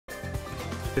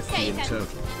50 in total.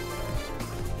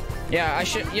 Yeah, I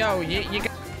should. Yo, you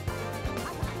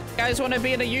guys want to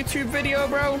be in a YouTube video,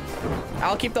 bro?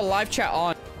 I'll keep the live chat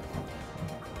on,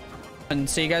 and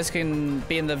so you guys can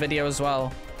be in the video as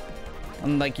well,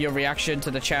 and like your reaction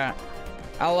to the chat.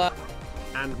 I'll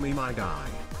And me, my guy.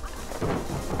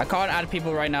 I can't add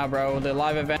people right now, bro. The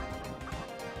live event's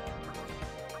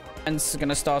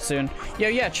gonna start soon. Yo,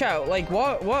 yeah, chat. Like,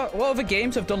 what other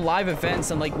games have done live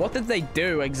events, and like, what did they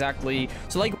do exactly?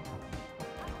 So like,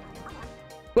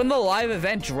 when the live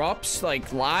event drops,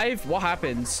 like live, what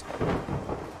happens?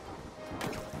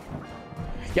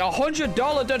 Yo,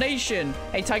 $100 donation.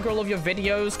 Hey, Tiger, I love your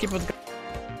videos. Keep up the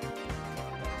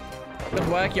good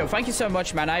work. Yo, thank you so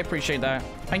much, man. I appreciate that.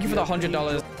 Thank you for the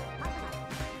 $100.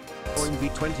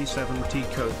 B27 T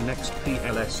code next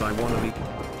PLS. I wanna be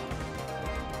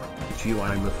you.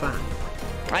 I'm a fan.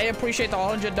 I appreciate the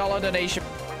 $100 donation,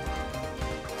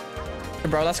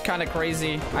 bro. That's kind of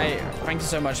crazy. Thank you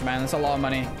so much, man. That's a lot of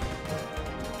money.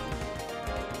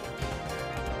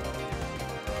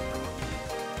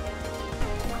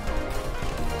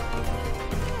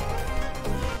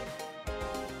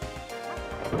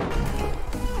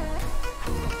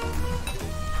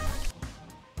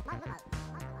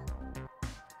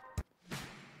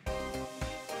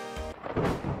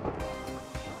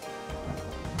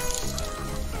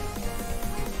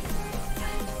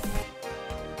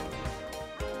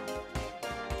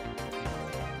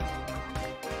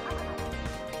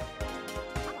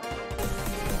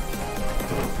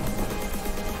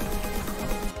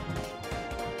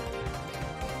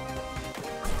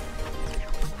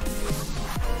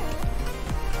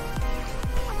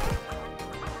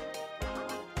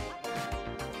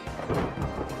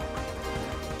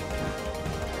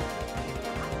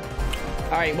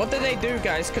 Alright, what did they do,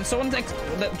 guys? Can someone think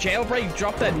that Jailbreak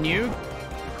dropped a nuke?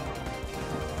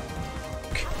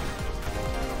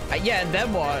 Yeah, and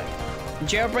then what?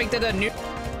 Jailbreak did a nuke.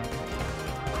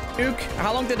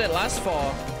 How long did it last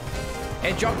for?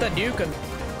 It dropped a nuke and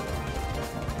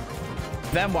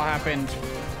then what happened?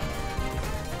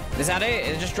 Is that it?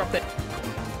 It just dropped it.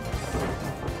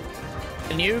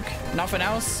 A nuke? Nothing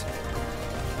else?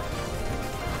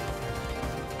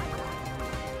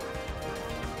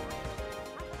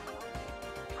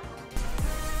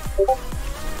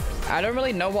 I don't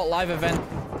really know what live events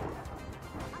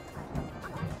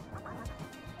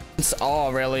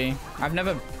are, really. I've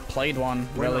never played one,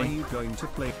 really. When are you going to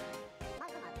play?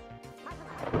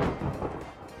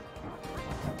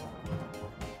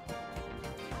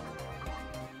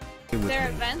 They're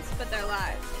events, but they're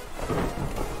live.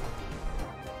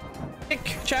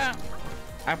 Chat.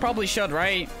 I probably should,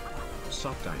 right?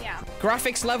 Yeah.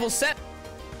 Graphics level set.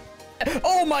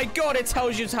 Oh my god, it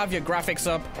tells you to have your graphics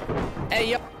up.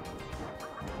 Hey, yo.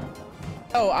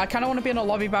 Oh, I kind of want to be in a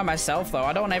lobby by myself, though.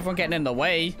 I don't want everyone getting in the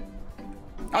way.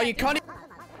 Oh, you can't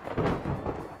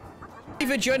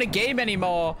even join a game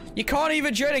anymore. You can't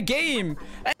even join a game.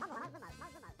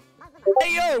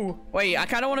 Hey, yo. Wait, I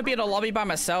kind of want to be in a lobby by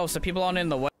myself so people aren't in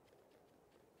the way.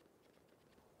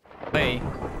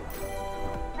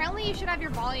 Apparently, you should have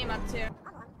your volume up, too.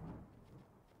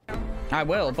 I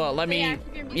will, but let me...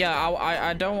 Yeah,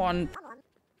 I don't want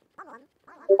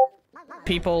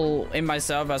people in my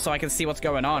server so I can see what's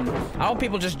going on. I don't want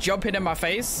people just jumping in my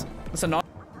face. It's annoying.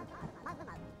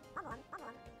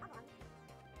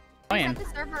 Set the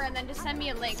server and then just send me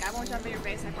a link. I won't jump in your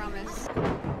face, I promise.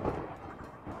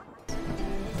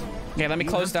 Okay, let me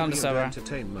close down the server.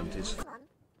 Entertainment is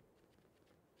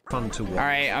fun to watch.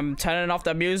 Alright, I'm turning off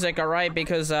the music, alright,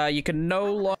 because you can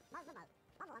no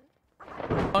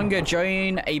longer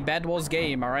join a Bedwars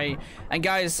game, alright? And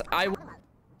guys, I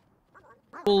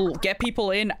will get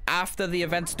people in after the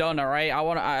event's done, alright?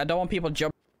 I don't want people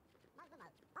jumping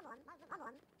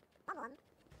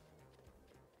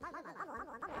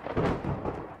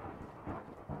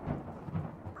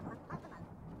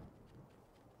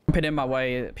in my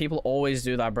way. People always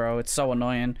do that, bro. It's so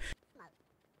annoying.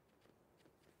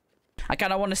 I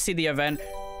kind of want to see the event.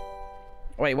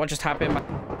 Wait, what just happened?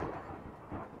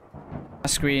 My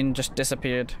screen just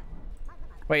disappeared.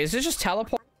 Wait, is it just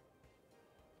teleported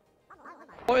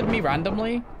me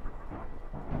randomly?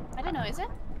 I don't know, is it?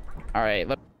 All right,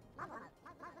 let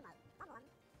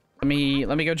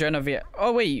me go join a VIP.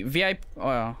 Oh wait, VIP.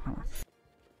 Oh.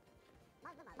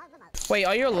 Wait,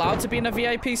 are you allowed to be in a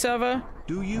VIP server?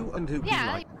 Do you and who?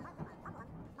 Yeah. Like?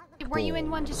 Were you in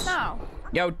one just now?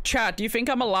 Yo, chat, do you think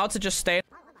I'm allowed to just stay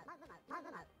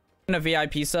in a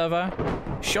VIP server?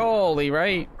 Surely,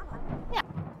 right? Yeah.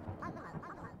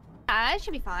 It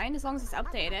should be fine as long as it's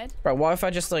updated. Bro, what if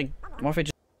I just like, what if it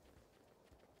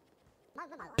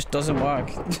just doesn't work?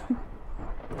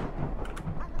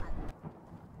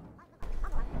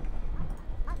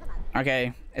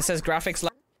 Okay, it says graphics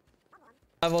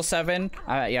level 7.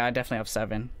 Yeah, I definitely have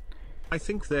 7. I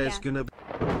think there's gonna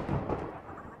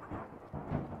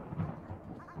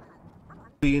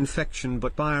be infection,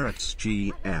 but pirates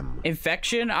GM.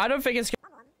 Infection? I don't think it's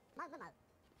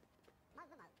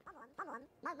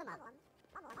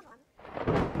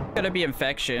gonna be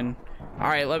infection. All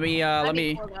right, let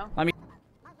me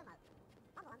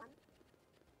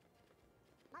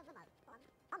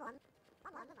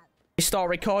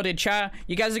start recording, chat.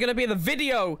 You guys are gonna be in the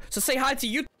video, so say hi to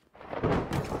you.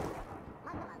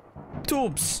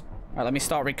 YouTubes. All right, let me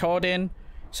start recording.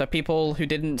 So people who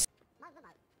didn't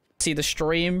see the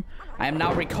stream, I am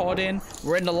now recording.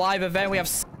 We're in the live event. We have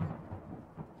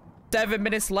 7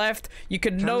 minutes left. You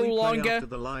can no longer. After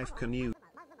the live, can you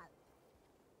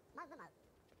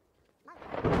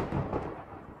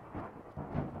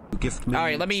gift me? All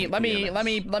right, let me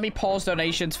pause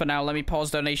donations for now. Let me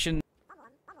pause donations.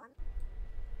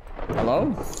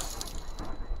 Hello?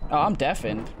 Oh, I'm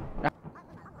deafened.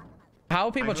 How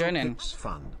are people joining? It's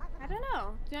fun. I don't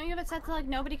know. Don't you have it set to like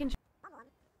nobody can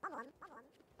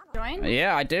join?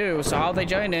 Yeah, I do. So how are they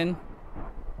joining?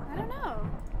 I don't know.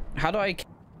 How do I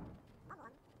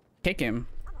kick him?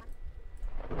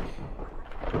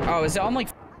 Oh, is it on like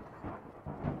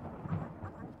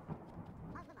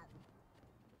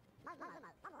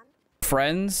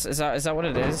friends? Is that what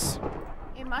it is?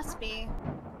 It must be.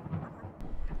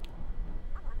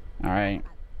 All right.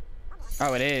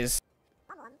 Oh, it is.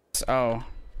 Oh.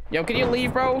 Yo, can you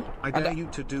leave, bro? I dare you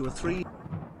to do a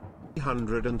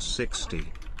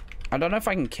 360. I don't know if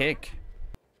I can kick.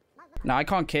 No, I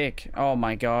can't kick. Oh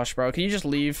my gosh, bro. Can you just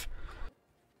leave?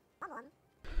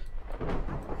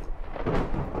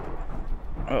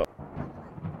 Oh.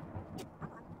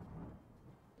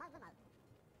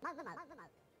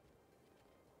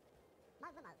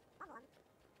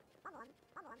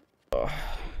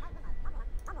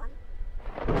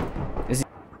 Is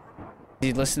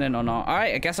he listening or not?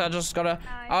 Alright, I guess I just gotta...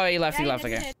 Oh, he left, he left,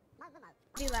 okay.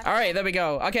 Alright, there we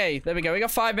go. Okay, there we go. We got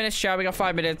 5 minutes, chat. We got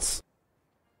 5 minutes.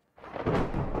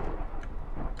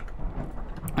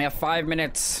 We have 5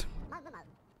 minutes.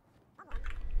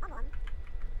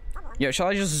 Yo, shall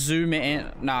I just zoom it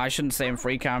in? Nah, I shouldn't stay in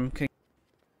free cam. In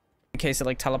case it,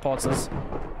 like, teleports us. Do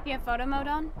you have photo mode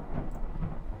on?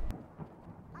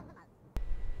 Do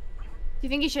you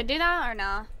think you should do that or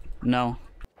nah? No.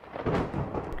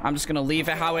 I'm just gonna leave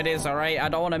it how it is, alright? I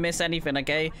don't want to miss anything,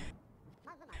 okay?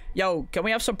 Yo, can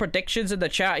we have some predictions in the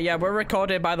chat? Yeah, we're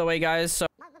recorded, by the way, guys. So,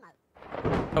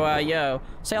 yo,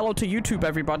 say hello to YouTube,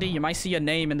 everybody. You might see your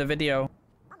name in the video.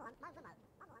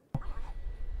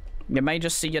 You may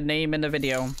just see your name in the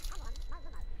video.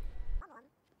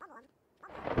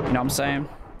 You know what I'm saying?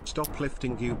 Stop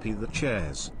lifting UP the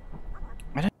chairs.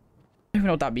 I don't even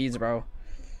know what that means, bro.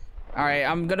 Alright,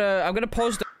 I'm gonna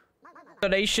pause the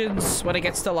donations when it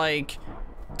gets to like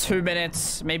 2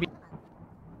 minutes, maybe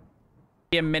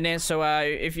a minute. So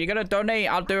if you're gonna donate,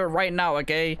 I'll do it right now,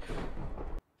 okay?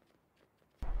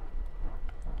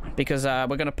 Because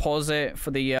we're gonna pause it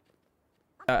for the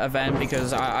event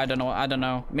because I don't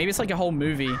know. Maybe it's like a whole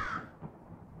movie.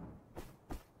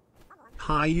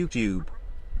 Hi YouTube.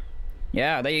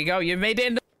 Yeah, there you go. You made it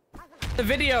in the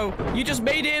video. You just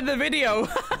made it in the video.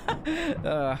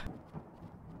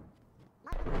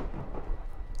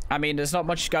 I mean, there's not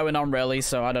much going on really,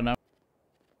 so I don't know.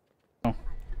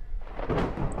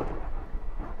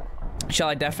 Shall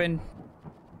I deafen?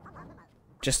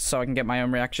 Just so I can get my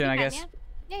own reaction, I guess.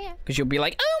 Yeah. Because you'll be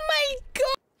like, oh my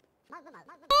god!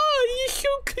 Oh, you're so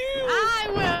cool! I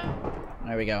will.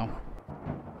 There we go.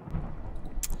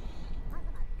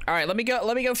 Alright, let me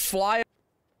go fly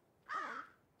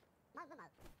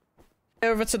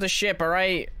over to the ship,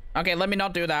 alright? Okay, let me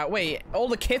not do that. Wait, all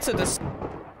the kits are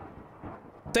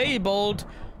disabled.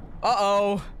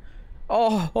 Uh-oh.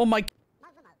 Oh my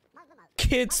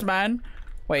kids, man.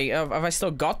 Wait, have I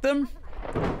still got them?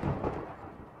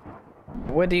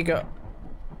 Where do you go?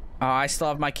 Oh, I still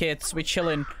have my kits. We're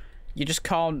chilling. You just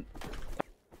can't...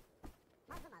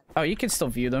 Oh, you can still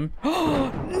view them. Oh,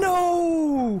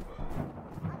 no!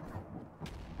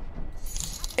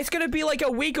 It's gonna be like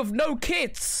a week of no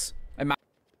kits.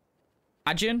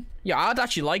 Imagine. Yeah, I'd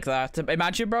actually like that.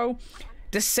 Imagine, bro.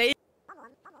 Disabled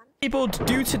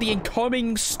due to the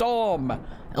incoming storm.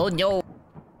 Oh, no.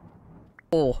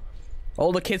 Oh.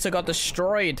 All the kits have got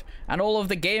destroyed. And all of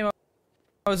the gamers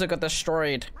have got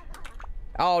destroyed.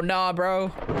 Oh, nah,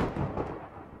 bro.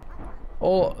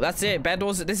 Oh, that's it.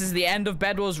 Bedwars. This is the end of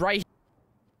Bedwars right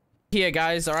here,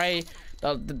 guys. Alright?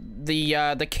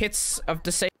 The kits of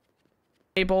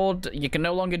disabled. You can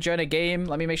no longer join a game.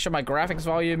 Let me make sure my graphics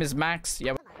volume is max.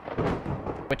 Yeah,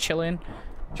 we're chilling.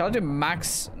 Shall I do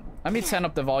max? Let me turn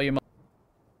up the volume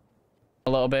a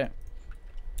little bit.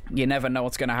 You never know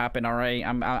what's gonna happen, all right?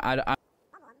 I'm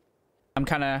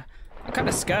kind of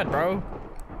scared, bro.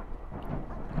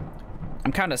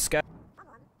 I'm kind of scared.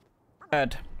 I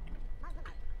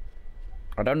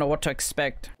don't know what to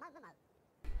expect.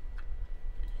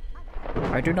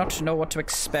 I do not know what to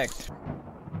expect.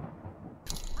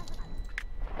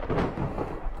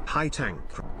 Hi, Tank.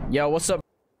 Yo, what's up?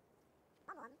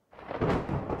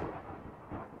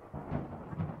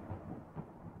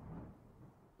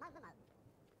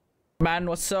 Man,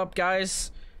 what's up,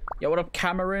 guys? Yo, what up,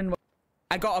 Cameron?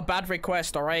 I got a bad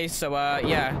request, alright? So,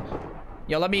 yeah.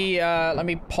 Yo, let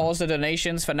me pause the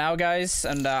donations for now, guys,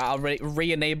 and I'll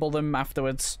re-enable them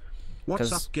afterwards.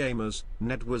 What's up, gamers?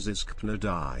 Nedwas is gonna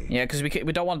die. Yeah, because we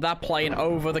don't want that playing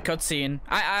over the cutscene.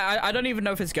 I don't even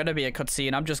know if it's gonna be a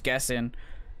cutscene. I'm just guessing.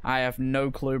 I have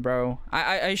no clue, bro.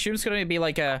 I assume it's gonna be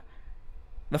like the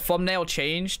thumbnail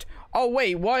changed. Oh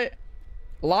wait, what?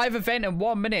 Live event in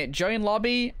 1 minute. Join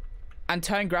lobby and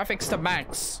turn graphics to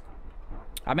max.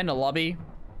 I'm in a lobby.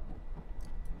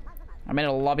 I'm in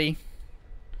a lobby.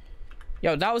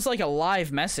 Yo, that was like a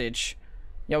live message.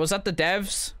 Yo, was that the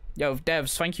devs? Yo,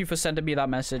 devs, thank you for sending me that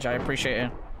message. I appreciate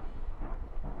it.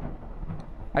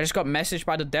 I just got messaged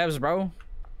by the devs, bro.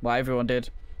 Well, everyone did.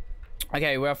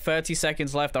 Okay, we have 30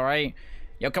 seconds left, alright?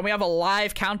 Yo, can we have a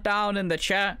live countdown in the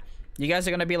chat? You guys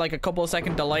are gonna be like a couple of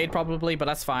seconds delayed probably, but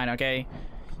that's fine, okay?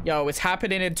 Yo, it's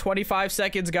happening in 25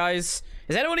 seconds, guys.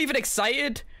 Is anyone even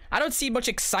excited? I don't see much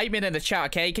excitement in the chat,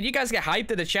 okay? Can you guys get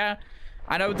hyped in the chat?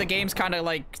 I know the game's kind of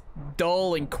like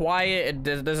dull and quiet and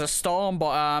there's a storm,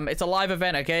 but it's a live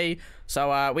event, okay?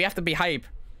 So we have to be hype.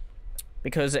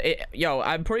 Because, yo,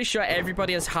 I'm pretty sure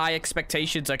everybody has high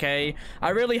expectations, okay? I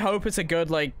really hope it's a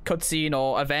good, like, cutscene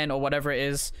or event or whatever it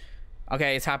is.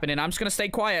 Okay, it's happening. I'm just gonna stay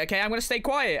quiet, okay? I'm gonna stay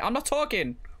quiet. I'm not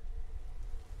talking.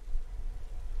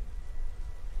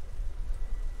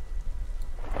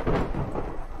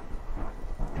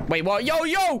 Wait, what?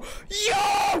 Yo!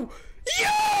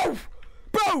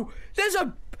 Bro,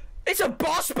 it's a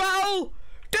boss battle?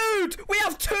 Dude, we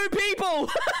have 2 people!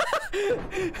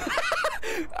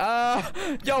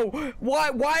 Yo,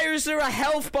 why is there a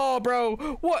health bar, bro?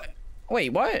 What?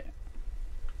 Wait, what?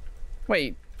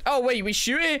 Wait. Oh, wait, we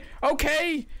shoot it?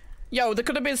 Okay. Yo, there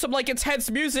could have been some, like,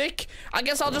 intense music. I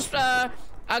guess I'll just, I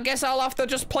guess I'll have to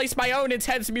just place my own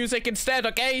intense music instead,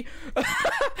 okay?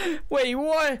 Wait,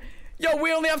 what? Yo,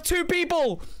 we only have 2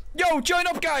 people! Yo, join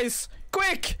up, guys!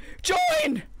 Quick!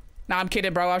 Join! Nah, I'm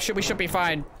kidding, bro. We should be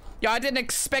fine. Yo, I didn't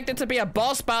expect it to be a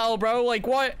boss battle, bro. Like,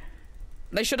 what?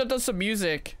 They should have done some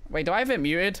music. Wait, do I have it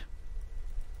muted?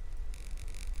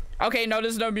 Okay, no,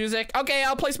 there's no music. Okay,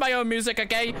 I'll place my own music,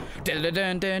 okay?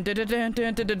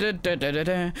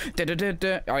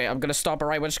 Alright, I'm gonna stop,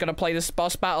 alright? We're just gonna play this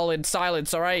boss battle in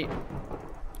silence, alright?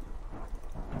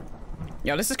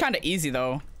 Yo, this is kind of easy,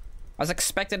 though. I was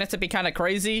expecting it to be kind of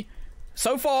crazy.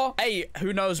 So far, hey,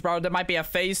 who knows, bro? There might be a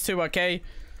phase 2, okay?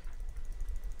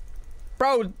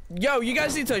 Bro, yo, you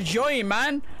guys need to join,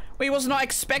 man. We was not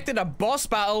expecting a boss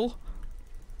battle.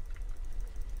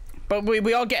 But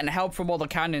we are getting help from all the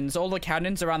cannons. All the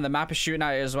cannons around the map are shooting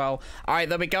at it as well. Alright,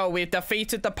 there we go. We've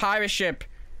defeated the pirate ship.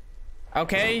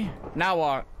 Okay, now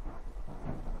what?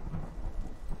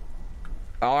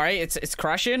 Alright, it's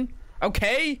crashing.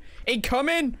 Okay,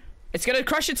 incoming. It's gonna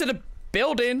crash into the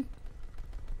building.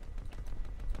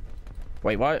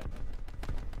 Wait, what?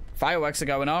 Fireworks are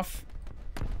going off.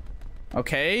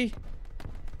 Okay.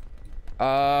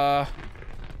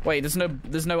 Wait, there's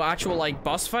no actual, like,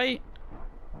 boss fight?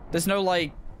 There's no,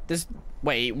 like,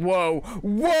 wait, whoa,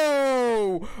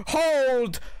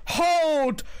 hold,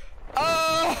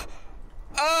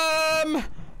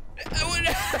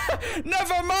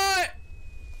 never mind.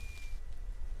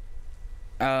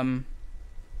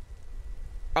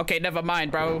 Okay, never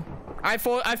mind, bro. I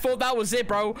thought that was it,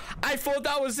 bro. I thought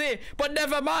that was it, but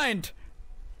never mind.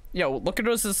 Yo, look at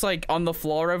us just, like, on the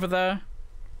floor over there.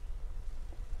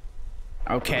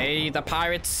 Okay, the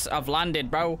pirates have landed,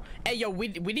 bro. Hey, yo, we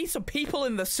need some people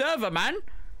in the server, man.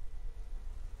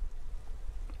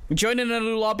 Joining a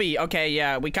new lobby. Okay,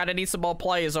 yeah, we kind of need some more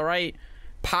players, all right?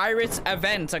 Pirates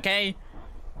event, okay?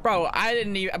 Bro, I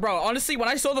didn't even... Bro, honestly, when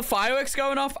I saw the fireworks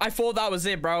going off, I thought that was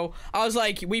it, bro. I was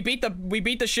like, we beat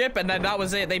the ship, and then that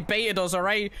was it. They baited us, all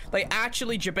right? They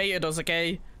actually baited us,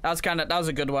 okay? That was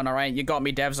a good one, all right? You got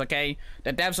me, devs, okay?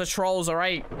 The devs are trolls, all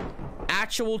right?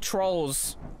 Actual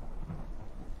trolls.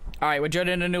 All right, we're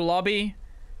joining a new lobby.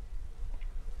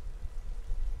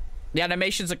 The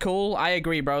animations are cool. I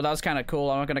agree, bro. That was kind of cool.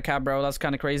 I'm not gonna cap, bro. That's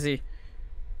kind of crazy.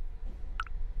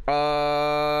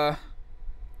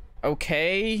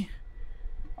 Okay.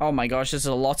 Oh my gosh, this is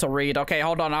a lot to read. Okay,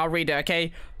 hold on, I'll read it,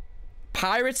 okay?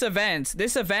 Pirates event.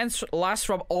 This event lasts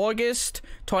from August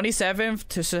 27th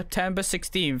to September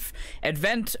 16th.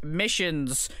 Event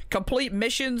missions. Complete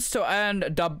missions to earn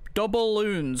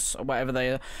doubloons, or whatever they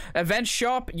are. Event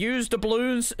shop. Use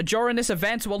doubloons during this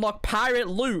event to unlock pirate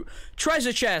loot.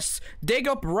 Treasure chests. Dig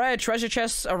up rare treasure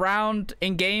chests around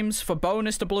in games for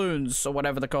bonus doubloons, or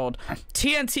whatever they're called.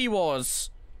 TNT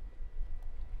Wars.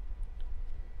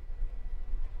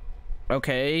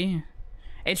 Okay.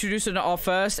 Introducing our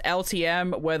first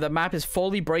LTM where the map is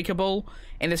fully breakable.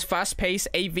 In this fast-paced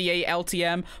AVA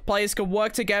LTM, players can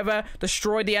work together,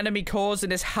 destroy the enemy cores in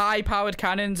this high-powered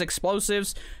cannons,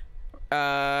 explosives,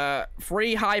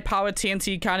 3 high-powered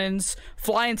TNT cannons,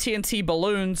 flying TNT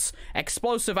balloons,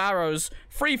 explosive arrows,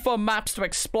 free-form maps to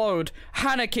explode,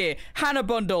 Hana kit, Hana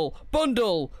bundle,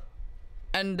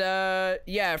 and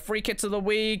yeah, free kits of the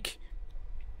week.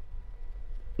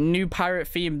 New pirate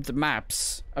themed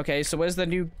maps. Okay, so where's the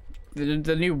new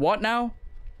what now?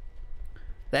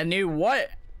 The new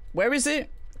what? Where is it?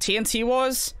 TNT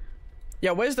Wars?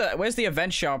 Yo, where's the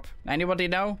event shop? Anybody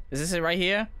know? Is this it right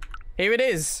here? Here it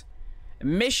is.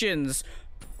 Missions.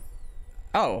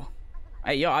 Oh.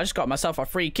 Hey, yo, I just got myself a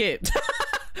free kit.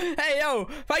 Hey, yo,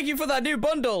 thank you for that new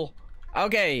bundle.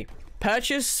 Okay.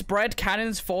 Purchase spread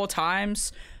cannons 4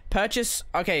 times. Purchase.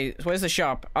 Okay, where's the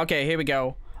shop? Okay, here we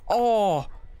go. Oh.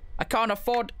 I can't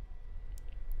afford...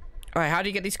 Alright, how do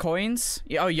you get these coins?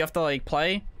 Oh, you have to, like,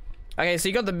 play? Okay, so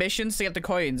you got the missions to get the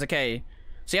coins. Okay.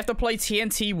 So you have to play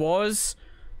TNT Wars,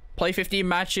 play 15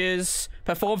 matches,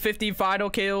 perform 15 final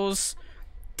kills,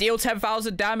 deal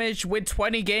 10,000 damage, win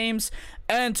 20 games,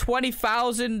 earn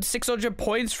 20,600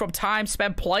 points from time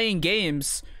spent playing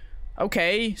games.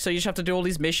 Okay, so you just have to do all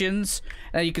these missions,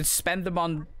 and you can spend them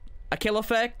on a kill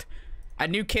effect, a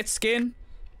new kit skin,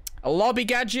 a lobby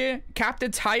gadget,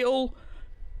 captain title,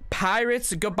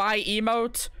 pirates goodbye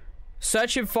emote,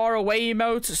 searching far away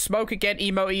emote, smoke again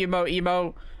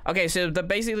emote. Okay, so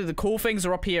basically the cool things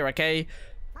are up here, okay?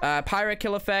 Pirate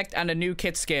kill effect and a new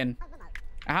kit skin.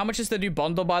 How much is the new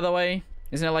bundle, by the way?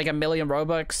 Isn't it like 1 million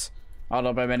Robux? Hold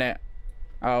up a minute.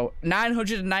 Oh,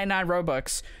 999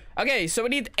 Robux. Okay, so we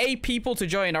need 8 people to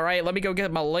join, alright? Let me go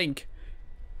get my link.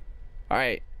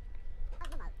 Alright.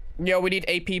 Yo, we need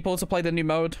 8 people to play the new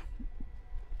mode.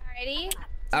 Alrighty.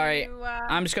 Alright,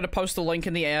 I'm just gonna post the link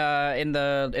in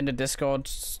the Discord.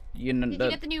 You know,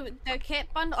 did you get the kit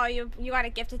bundle? Or you got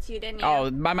it gifted to you, didn't you? Oh,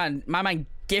 my man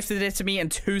gifted it to me in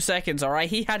 2 seconds. Alright,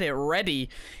 he had it ready.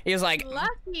 He was like,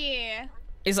 lucky.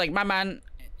 He's like, my man,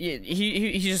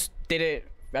 he just did it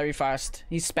very fast.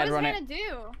 He sped run it. What is he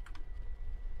gonna do?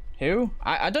 Who?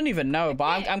 I don't even know,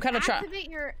 but I'm kind of trying. Activate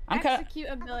your execute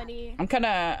ability. I'm kind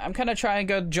of trying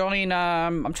to go join.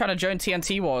 I'm trying to join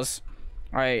TNT Wars.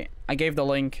 All right, I gave the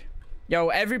link. Yo,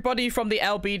 everybody from the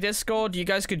LB Discord, you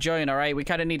guys could join. All right, we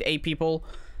kind of need 8 people.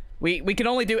 We can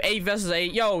only do 8 versus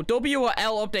 8. Yo, W or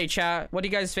L update chat. What do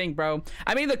you guys think, bro?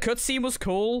 I mean, the cutscene was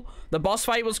cool. The boss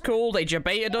fight was cool. They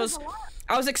debated us.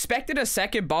 I was expecting a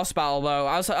second boss battle though.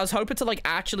 I was hoping to like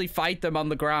actually fight them on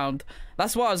the ground.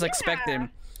 That's what I was expecting.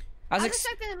 I was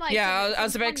expecting like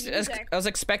I was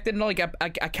expecting like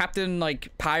a captain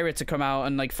like pirate to come out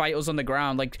and like fight us on the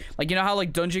ground, like you know how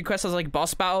like Dungeon Quest has like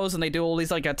boss battles and they do all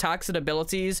these like attacks and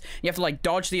abilities. You have to like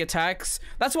dodge the attacks.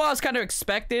 That's what I was kind of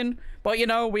expecting. But you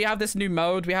know, we have this new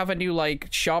mode. We have a new like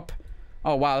shop.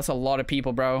 Oh wow, that's a lot of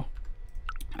people, bro.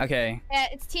 Okay. Yeah,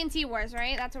 it's TNT Wars,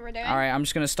 right? That's what we're doing. All right, I'm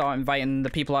just gonna start inviting the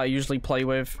people I usually play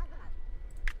with.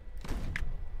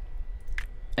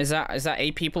 Is that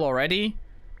 8 people already?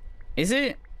 Is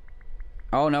it?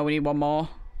 Oh no, we need 1 more.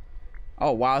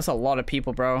 Oh wow, that's a lot of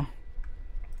people, bro.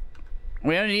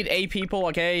 We only need 8 people,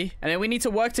 okay? And then we need to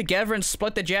work together and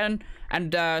split the gen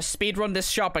and speedrun this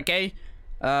shop, okay?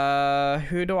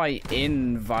 Who do I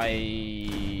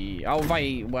invite? I'll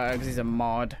invite Well, because he's a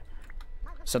mod.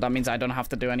 So that means I don't have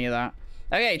to do any of that.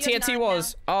 Okay, TNT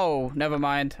Wars. Oh, never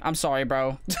mind. I'm sorry,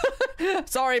 bro.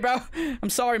 Sorry, bro. I'm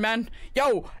sorry, man.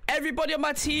 Yo, everybody on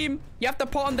my team, you have to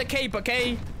put on the cape,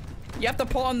 okay? You have to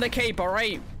put on the cape,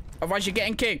 alright? Otherwise, you're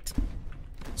getting kicked.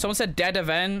 Someone said dead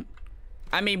event.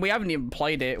 I mean, we haven't even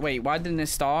played it. Wait, why didn't it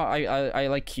start? I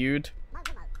like queued.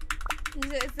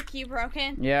 Is the queue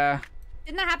broken? Yeah.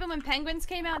 Didn't that happen when Penguins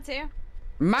came out, too?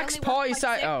 Max party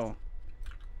site. Oh.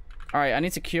 Alright, I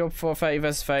need to queue up for 30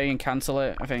 vs 30 and cancel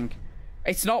it, I think.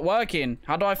 It's not working.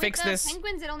 How do I fix this?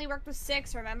 Penguins, it only worked with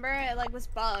 6, remember? It like was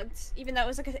bugged. Even though it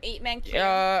was like an 8-man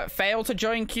queue. Fail to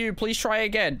join queue. Please try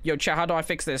again. Yo, chat, how do I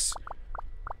fix this?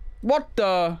 What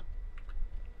the?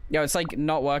 Yo, it's like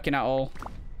not working at all.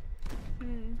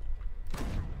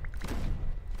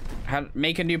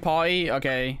 Make a new party.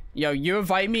 Okay. Yo, you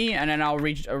invite me, and then I'll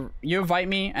read. You invite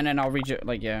me, and then I'll read it.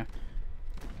 Like, yeah.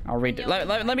 I'll read it.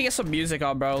 Let me get some music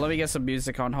on, bro. Let me get some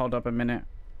music on. Hold up a minute.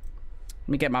 Let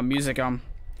me get my music on.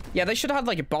 Yeah, they should have had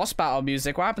like a boss battle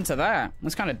music. What happened to that?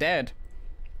 It's kind of dead.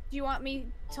 Do you want me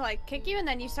to like kick you and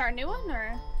then you start a new one,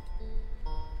 or?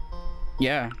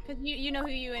 Yeah. Cause you know who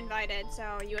you invited,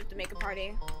 so you have to make a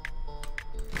party.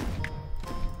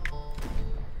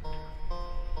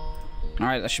 All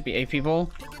right, that should be 8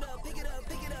 people.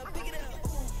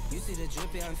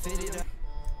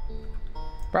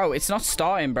 Bro, it's not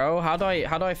starting, bro. How do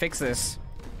I fix this?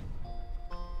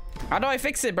 How do I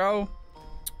fix it, bro?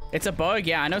 It's a bug.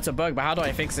 Yeah, I know it's a bug, but how do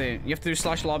I fix it? You have to do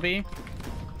 /lobby.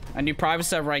 A new private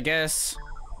server, I guess.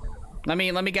 Let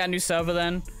me get a new server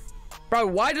then. Bro,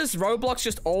 why does Roblox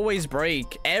just always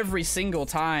break every single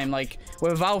time, like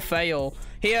without fail?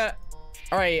 Here,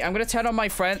 all right, I'm gonna turn on my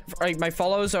my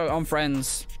follows are on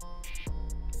friends.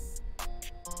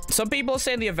 Some people are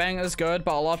saying the event is good,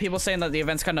 but a lot of people are saying that the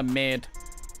event's kind of mid.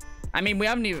 I mean, we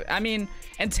haven't even, I mean,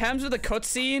 in terms of the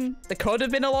cutscene, there could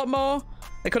have been a lot more.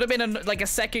 There could have been like a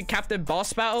second captain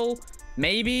boss battle,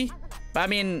 maybe. But I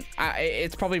mean,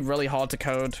 it's probably really hard to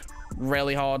code.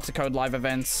 Really hard to code live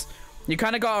events. You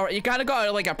kind of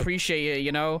gotta like appreciate it,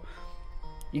 you know.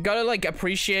 You gotta like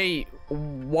appreciate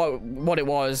what it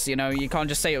was, you know. You can't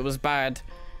just say it was bad.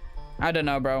 I don't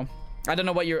know, bro. I don't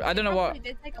know what you're. I don't know what. It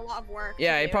did take a lot of work.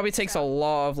 Yeah, it probably takes a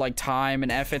lot of like time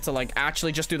and effort to like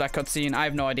actually just do that cutscene. I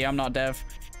have no idea. I'm not dev.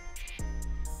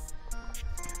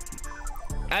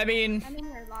 I mean, I'm in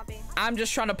your lobby. I'm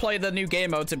just trying to play the new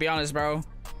game mode, to be honest, bro.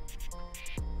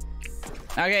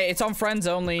 Okay, it's on friends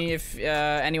only if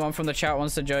anyone from the chat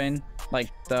wants to join, like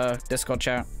the Discord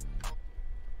chat.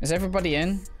 Is everybody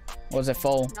in? Or is it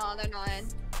full? No, they're not in.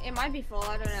 It might be full,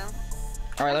 I don't know.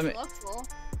 Alright, let me... Look full.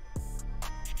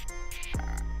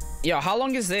 Yo, how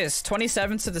long is this?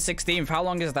 27th to the 16th. How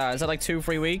long is that? Is it like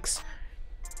 2-3 weeks?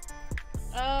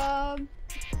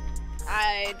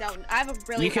 I have a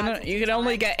really you can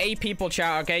only get 8 people,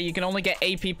 chat, okay? You can only get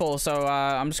 8 people, so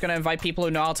I'm just gonna invite people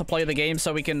who know how to play the game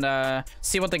so we can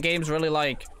see what the game's really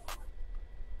like.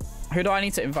 Who do I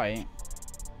need to invite?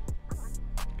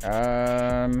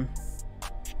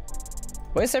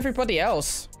 Where's everybody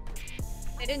else?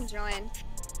 They didn't join.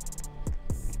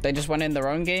 They just went in their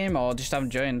own game or just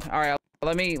haven't joined? Alright,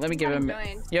 let me give them.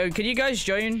 Yo, can you guys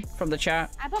join from the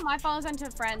chat? I put my followers into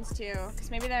friends too,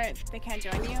 because maybe they can't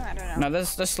join you. I don't know. No,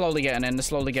 they're slowly getting in. They're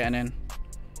slowly getting in.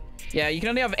 Yeah, you can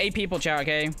only have 8 people, chat,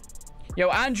 okay? Yo,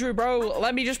 Andrew, bro,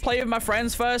 let me just play with my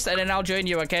friends first, and then I'll join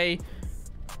you, okay?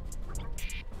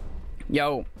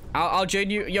 Yo, I'll join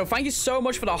you. Yo, thank you so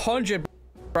much for the 100,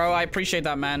 bro. I appreciate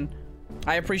that, man.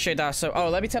 I appreciate that. So, oh,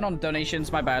 let me turn on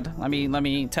donations. My bad. Let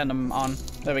me turn them on.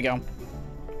 There we go.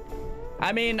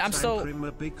 I mean, I'm still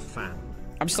a big fan.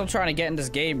 I'm still trying to get in this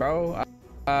game, bro.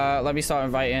 Let me start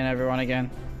inviting everyone again.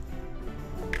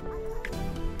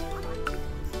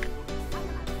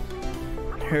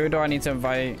 Who do I need to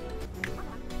invite?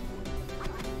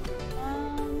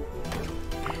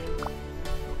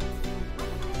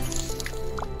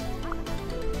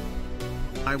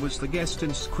 I was the guest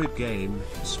in Squid Game.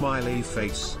 Smiley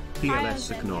face.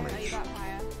 PLS acknowledged.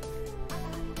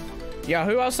 Yeah,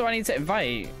 who else do I need to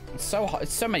invite? It's so hot.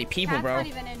 It's so many people, bro. Not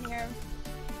even in here.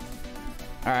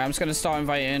 All right, I'm just gonna start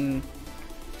inviting.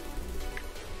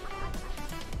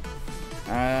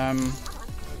 Hi,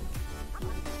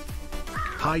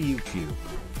 YouTube.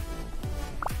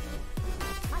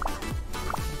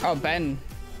 Oh, Ben.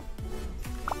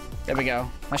 There we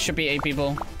go. That should be 8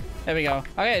 people. There we go.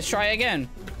 Okay, let's try it again.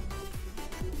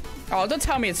 Oh, don't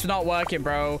tell me it's not working,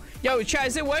 bro. Yo, chat,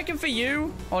 is it working for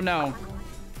you or no?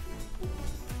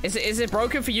 Is it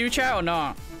broken for you, chat, or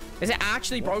not? Is it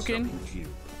actually broken?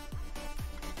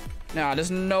 No, there's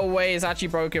no way it's actually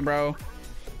broken, bro.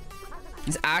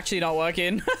 It's actually not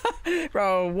working.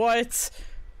 Bro, what?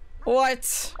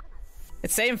 What?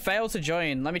 It's saying fail to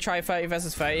join. Let me try 30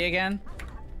 versus 30 again.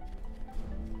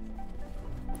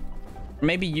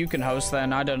 Maybe you can host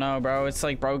then. I don't know, bro. It's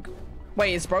like broke.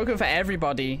 Wait, it's broken for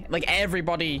everybody. Like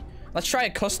everybody. Let's try a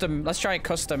custom. Let's try a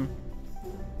custom.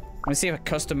 Let me see if a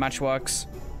custom match works.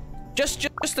 Just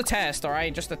a test, all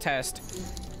right? Just a test.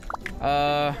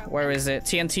 Where is it?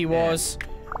 TNT Wars.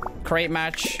 Create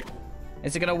match.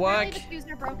 Is it gonna work? Apparently the queues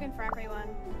are broken for everyone.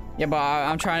 Yeah, but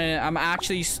I'm trying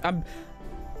to.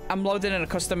 I'm loading in a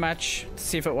custom match to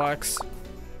see if it works.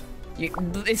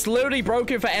 It's literally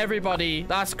broken for everybody.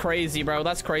 That's crazy, bro.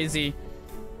 That's crazy.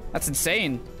 That's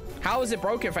insane. How is it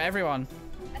broken for everyone?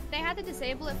 They had to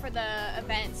disable it for the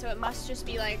event, so it must just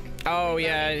be like. Oh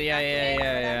yeah. You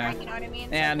know what I mean?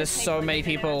 Yeah, So and there's so many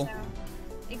people.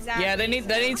 Exactly. Yeah, they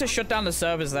need to shut down the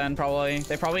servers then, probably.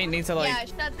 They probably need to, like... Yeah,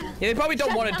 shut down. Yeah, they probably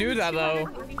don't want to do that, though.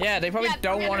 Yeah, they probably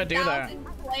don't want to do that.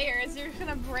 Players, you're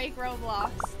gonna break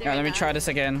Roblox. Yeah, let me try this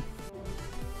again.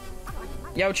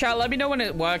 Yo, chat, let me know when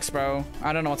it works, bro.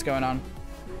 I don't know what's going on.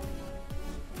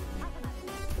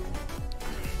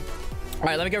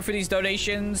 Alright, let me go through these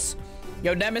donations.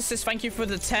 Yo, Nemesis, thank you for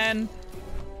the 10.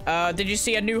 Did you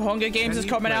see a new Hunger Games is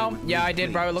coming out? Yeah, I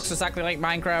did, bro. It looks exactly like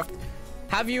Minecraft.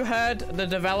 Have you heard the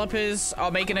developers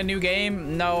are making a new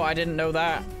game? No, I didn't know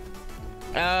that.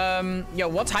 Yo,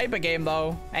 what type of game,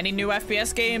 though? Any new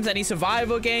FPS games? Any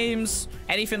survival games?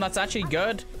 Anything that's actually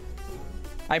good?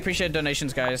 I appreciate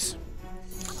donations, guys.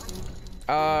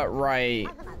 Right.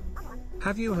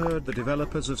 Have you heard the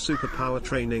developers of Superpower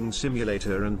Training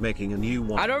Simulator and making a new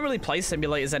one? I don't really play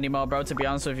simulators anymore, bro, to be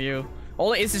honest with you.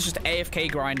 All it is just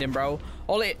AFK grinding, bro.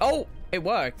 Oh, it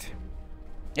worked.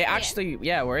 It actually,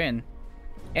 yeah, we're in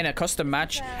a custom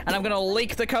match, and I'm gonna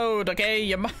leak the code,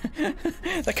 okay?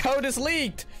 The code is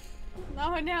leaked.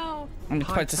 Oh no. I'm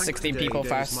gonna put it to 16 people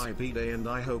fast. My B-day and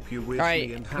I hope you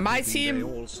Alright, my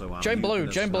team, join blue,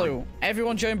 join blue.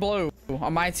 Everyone join blue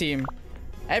on my team.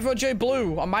 Everyone join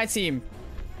blue on my team.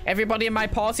 Everybody in my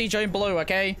party join blue,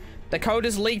 okay? The code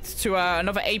is leaked to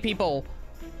another 8 people.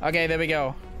 Okay, there we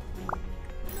go.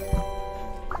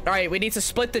 Alright, we need to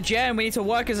split the gem. We need to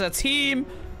work as a team.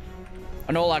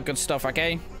 And all that good stuff,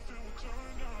 okay?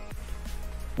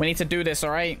 We need to do this,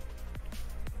 alright?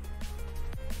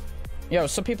 Yo,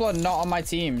 some people are not on my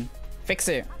team. Fix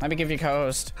it. Let me give you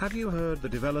co-host. Have you heard the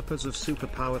developers of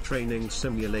Superpower Training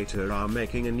Simulator are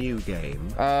making a new game?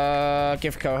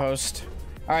 Give co-host.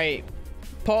 Alright.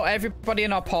 Put everybody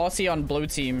in our party on blue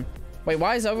team. Wait,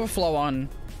 why is overflow on?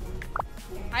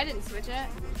 I didn't switch it.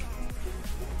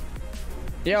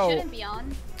 Yo. It shouldn't be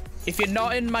on. If you're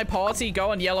not in my party,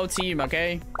 go on yellow team,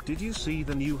 okay? Did you see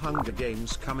the new Hunger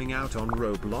Games coming out on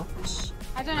Roblox?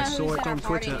 I don't know. I saw it on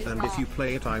Twitter, and if you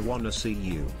play it, I wanna see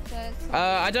you.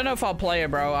 I don't know if I'll play it,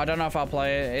 bro. I don't know if I'll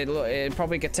play it. It'll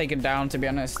probably get taken down, to be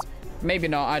honest. Maybe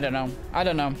not. I don't know. I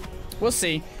don't know. We'll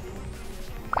see.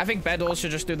 I think Bedwars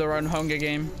should just do their own Hunger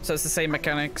game, so it's the same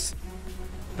mechanics.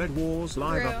 Bedwars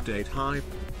live True. update hype.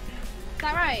 Is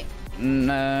that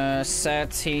right?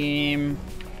 Set team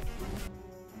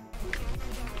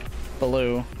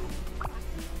blue.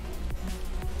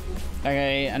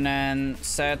 Okay, and then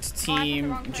set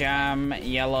team jam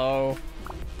yellow.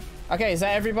 Okay, is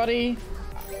that everybody?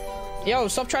 Yo,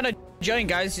 stop trying to join,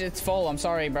 guys. It's full. I'm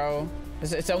sorry, bro.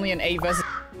 It's only an 8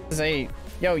 versus 8.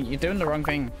 Yo, you're doing the wrong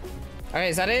thing. Okay,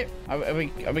 is that it? Are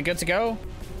we good to go?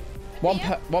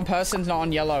 One person's not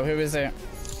on yellow. Who is it?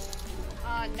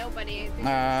 Nobody.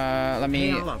 Let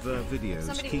me. I love their videos.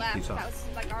 Somebody Keep left. it up. That was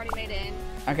like already made in.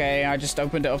 Okay, I just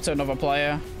opened it up to another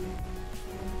player.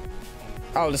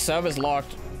 Oh, the server's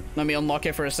locked. Let me unlock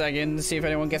it for a second to see if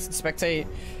anyone gets to spectate.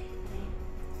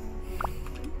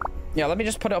 Yeah, let me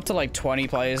just put it up to like 20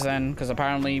 players then, because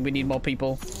apparently we need more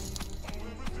people.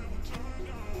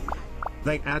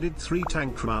 They added 3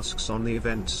 tank masks on the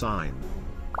event sign.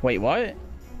 Wait, what?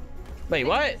 Wait,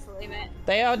 what? Just leave it.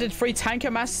 They added 3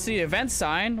 tanker masks to the event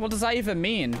sign? What does that even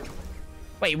mean?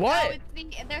 Wait, what? No,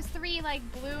 there's 3 like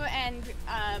blue and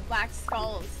black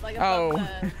skulls like above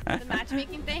the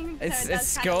matchmaking thing. So It's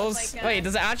skulls? like Wait,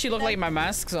 does it actually look like my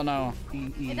masks or no?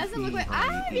 It doesn't look like.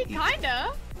 I mean,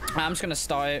 kinda. I'm just gonna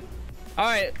start it.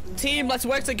 Alright, team, let's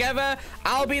work together.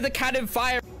 I'll be the cannon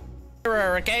firer,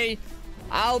 okay?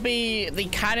 I'll be the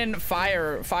cannon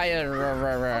firer.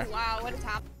 Oh, wow, what is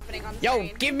happening on the Yo,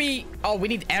 screen? give me... Oh, we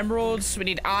need emeralds. We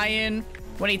need iron.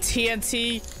 We need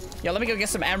TNT. Yo, let me go get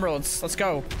some emeralds. Let's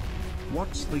go.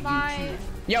 What's the Bye. YouTube?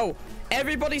 Yo,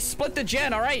 everybody split the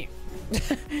gen, alright?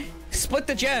 Split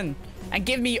the gen. And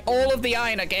give me all of the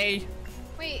iron, okay?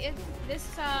 Wait, is this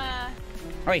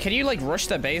Wait, can you, like, rush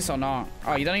the base or not?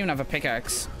 Oh, you don't even have a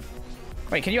pickaxe.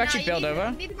 Wait, can you actually build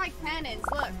over? You need to buy cannons.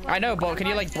 Look. I know, but can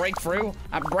you, like, break through?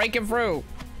 I'm breaking through.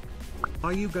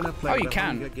 Are you gonna play you the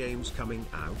can. Hunger Games coming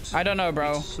out? I don't know,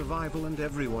 bro. It's survival and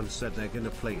everyone said they're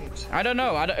gonna play it. I don't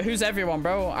know. Who's everyone,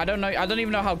 bro? I don't know. I don't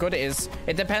even know how good it is.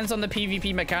 It depends on the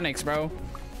PvP mechanics, bro.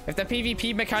 If the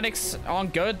PvP mechanics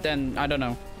aren't good, then I don't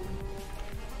know.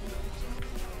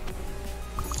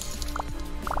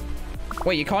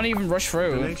 Wait, you can't even rush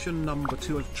through. Donation number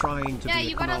 2 of trying to be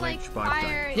you gotta like acknowledged by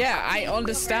fire. Yeah, I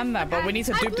understand that, but we need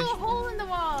to dupe blew a the... hole in the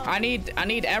wall. I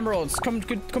need emeralds. Come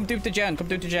dupe the gen. Come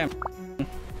dupe the gen.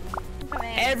 Come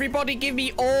in. Everybody give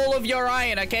me all of your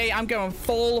iron, okay? I'm going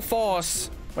full force.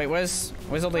 Wait, where's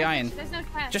all the iron? There's no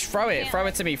quest. Just throw it. Throw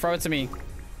it to me. Throw it to me.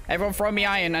 Everyone throw me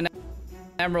iron and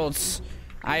emeralds.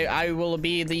 I will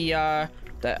be the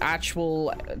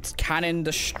actual cannon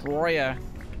destroyer.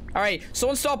 All right,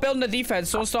 someone start building a defense.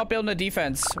 Someone start building a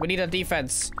defense. We need a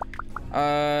defense.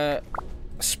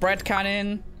 Spread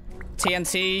cannon,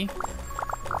 TNT.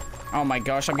 Oh my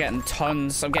gosh, I'm getting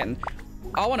tons. I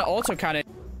want an auto cannon.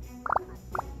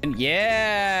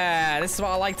 Yeah, this is what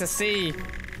I like to see.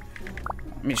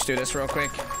 Let me just do this real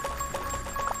quick.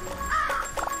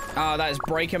 Oh, that is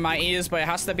breaking my ears, but it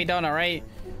has to be done, all right?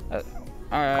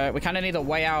 We kind of need a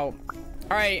way out.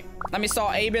 All right, let me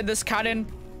start aiming this cannon.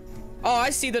 Oh,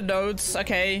 I see the nodes.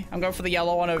 Okay, I'm going for the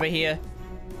yellow one over here.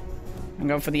 I'm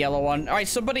going for the yellow one. All right,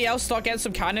 somebody else start getting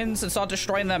some cannons and start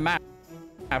destroying their map.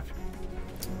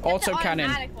 Auto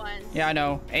cannon. Ones. Yeah, I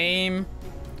know. Aim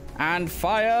and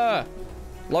fire.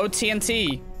 Load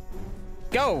TNT.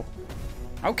 Go.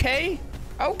 Okay.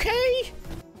 Okay.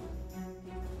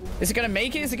 Is it gonna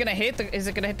make it? Is it gonna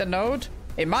hit the node?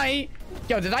 It might.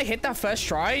 Yo, did I hit that first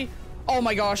try? Oh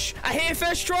my gosh, I hit it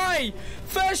first try!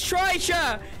 First try,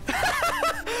 chat!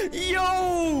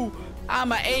 Yo!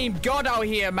 I'm an aim god out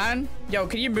here, man. Yo,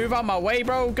 can you move out my way,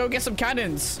 bro? Go get some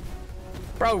cannons.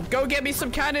 Bro, go get me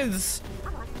some cannons.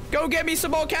 Go get me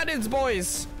some more cannons,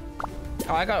 boys.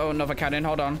 Oh, I got another cannon.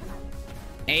 Hold on.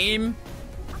 Aim.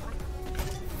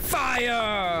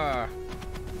 Fire!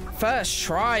 First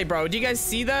try, bro. Do you guys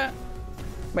see that?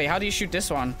 Wait, how do you shoot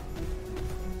this one?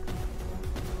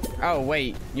 Oh,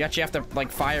 wait. You actually have to,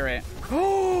 like, fire it.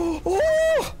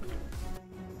 Oh!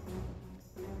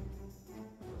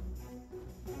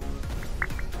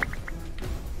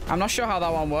 I'm not sure how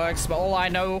that one works, but all I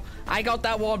know, I got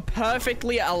that one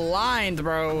perfectly aligned,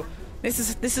 bro.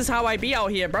 This is how I be out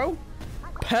here, bro.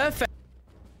 Perfect.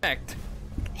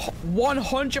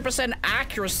 100%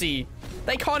 accuracy.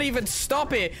 They can't even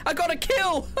stop it. I got a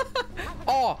kill.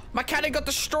 Oh, my cannon got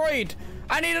destroyed.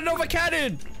 I need another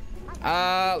cannon.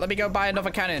 Let me go buy another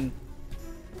cannon.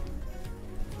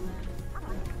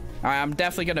 All right, I'm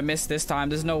definitely gonna miss this time.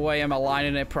 There's no way I'm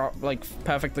aligning it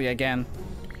perfectly again.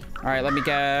 All right, let me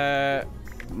get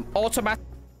automatic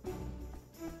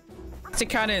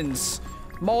cannons,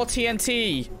 more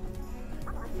TNT.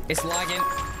 It's lagging.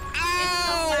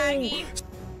 Ow!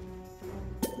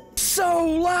 It's so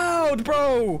loud,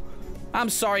 bro. I'm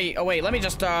sorry. Oh wait, let me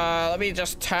just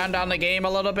turn down the game a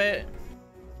little bit.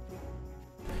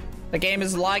 The game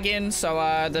is lagging, so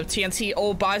the TNT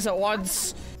all buys at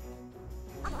once.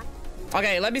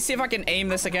 Okay, let me see if I can aim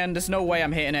this again. There's no way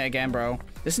I'm hitting it again, bro.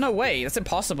 There's no way. That's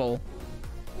impossible.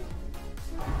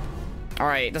 All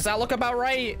right, does that look about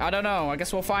right? I don't know. I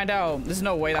guess we'll find out. There's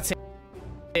no way that's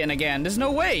hitting again. There's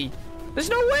no way. There's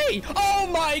no way. Oh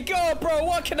my god, bro.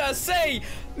 What can I say?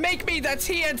 Make me the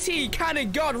TNT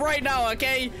cannon god right now,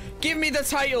 okay? Give me the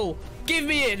title. Give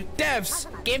me it. Devs,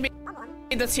 give me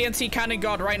the TNT cannon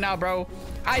god right now, bro.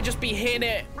 I just be hitting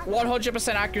it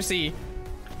 100% accuracy.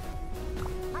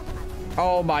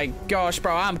 Oh my gosh,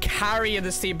 bro. I'm carrying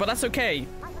this team, but that's okay.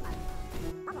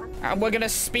 We're gonna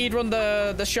speedrun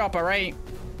the shop, all right?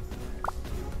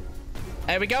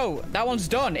 There we go. That one's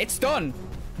done. It's done.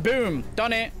 Boom.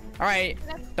 Done it. All right.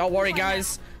 Don't worry,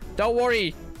 guys. Don't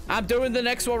worry. I'm doing the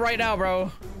next one right now,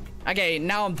 bro. Okay,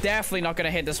 now I'm definitely not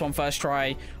gonna hit this one first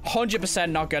try.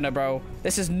 100% not gonna, bro.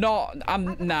 This is not...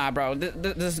 Nah, bro.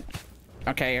 This...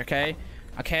 Okay.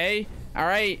 All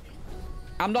right.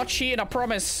 I'm not cheating, I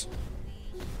promise.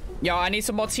 Yo, I need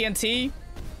some more TNT.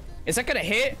 Is that gonna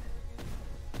hit?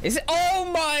 Is it? Oh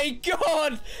my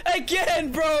god!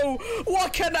 Again, bro!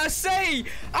 What can I say?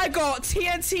 I got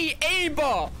TNT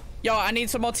aimbot. Yo, I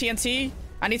need some more TNT.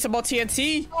 I need some more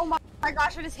TNT. Oh my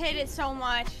gosh, I just hit it so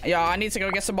much. Yo, I need to go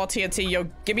get some more TNT. Yo,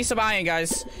 give me some iron,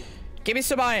 guys. Give me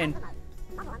some iron.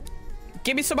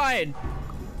 Give me some iron.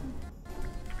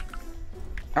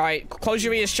 All right, close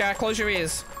your ears, chat. Close your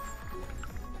ears.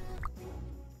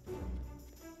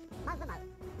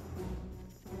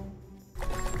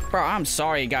 Bro, I'm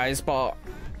sorry, guys, but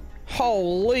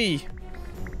holy.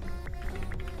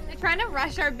 They're trying to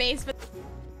rush our base, but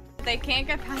they can't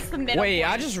get past the middle. Wait,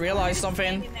 I just realized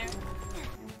something.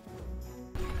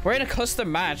 We're in a custom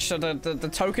match, so the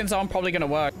tokens aren't probably gonna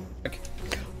work.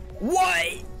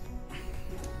 What?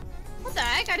 What the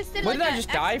heck? I just did. Where did I just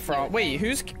die from? Wait,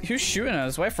 who's shooting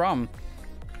us? Where from?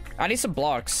 I need some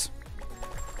blocks.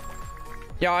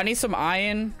 Yo, I need some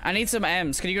iron. I need some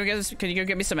M's. Can you go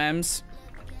get me some M's?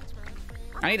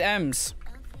 I need M's.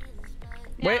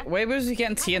 Yeah. Where was he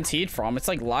getting TNT'd from? It's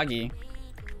like laggy.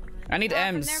 I need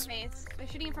M's. From their base. They're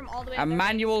shooting it from all the way. A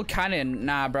manual cannon.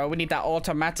 Nah, bro. We need that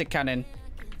automatic cannon.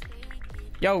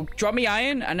 Yo, drop me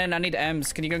iron, and then I need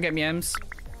M's. Can you go get me M's?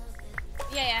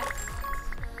 Yeah.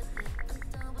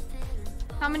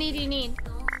 How many do you need?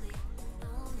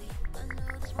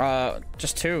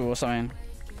 Just 2 or something.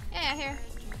 Yeah, here.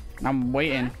 I'm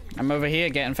waiting. I'm over here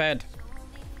getting fed.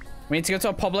 We need to go to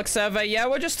a public server. Yeah,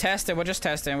 we're just testing. We're just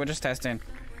testing. We're just testing.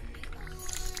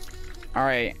 All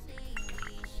right.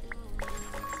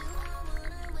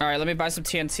 All right, let me buy some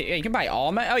TNT. Yeah, you can buy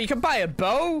armor. Oh, you can buy a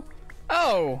bow?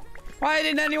 Oh, why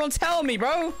didn't anyone tell me,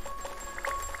 bro?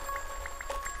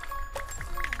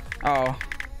 Oh,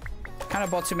 kind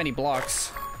of bought too many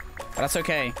blocks, but that's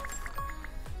okay.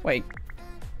 Wait,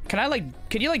 can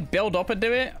you like build up and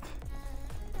do it?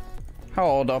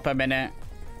 Hold up a minute.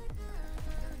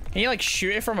 Can you like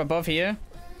shoot it from above here?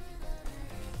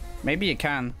 Maybe you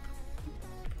can.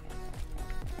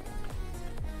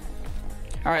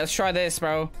 All right, let's try this,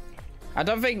 bro. I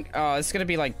don't think, oh, it's gonna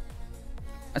be like,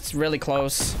 it's really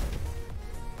close.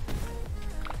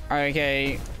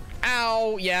 Okay.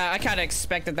 Ow, yeah, I kind of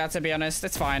expected that, to be honest.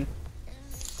 It's fine.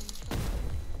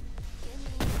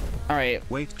 All right.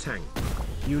 Wait, Tank.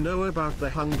 You know about the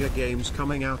Hunger Games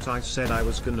coming out? I said I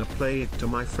was gonna play it to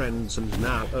my friends and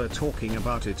now talking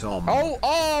about it on.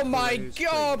 Oh my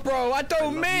god, bro. I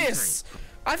don't miss.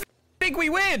 I think we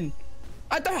win.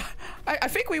 I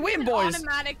think we win, boys.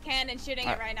 Automatic cannon shooting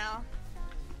it right now.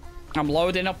 I'm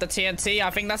loading up the TNT. I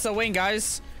think that's a win,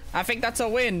 guys. I think that's a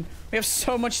win. We have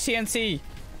so much TNT.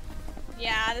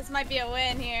 Yeah, this might be a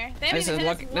win here. This is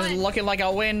looking like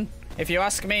a win, if you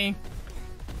ask me.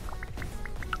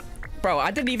 Bro,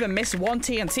 I didn't even miss one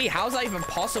TNT. How's that even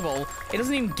possible? It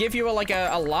doesn't even give you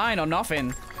a line or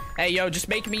nothing. Hey, yo, just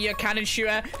make me your cannon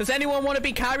shooter. Does anyone want to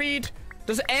be carried?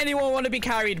 Does anyone want to be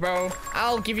carried, bro?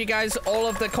 I'll give you guys all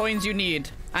of the coins you need.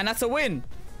 And that's a win.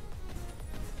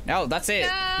 No, that's it.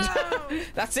 No.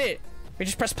 That's it. We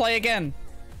just press play again.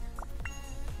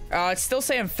 It's still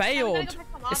saying failed.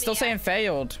 It's still saying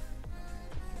failed.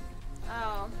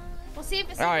 Oh. We'll see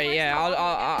if it's... Alright,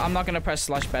 yeah. I'm not going to press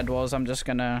slash Bedwars. I'm just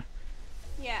going to...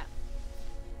 Yeah.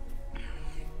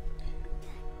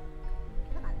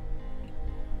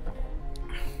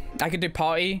 I could do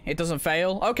party. It doesn't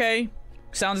fail. Okay.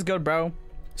 Sounds good, bro.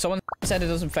 Someone said it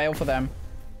doesn't fail for them.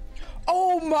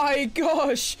 Oh my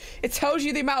gosh. It tells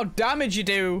you the amount of damage you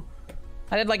do.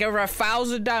 I did like over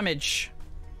 1,000 damage.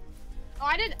 Oh,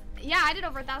 I did. Yeah, I did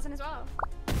over 1,000 as well.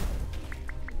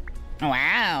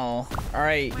 Wow. All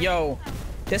right, yo.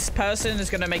 This person is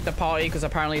going to make the party because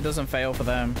apparently it doesn't fail for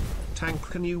them. Tank,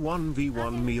 can you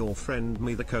 1v1 me or friend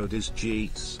me? The code is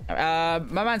G's. My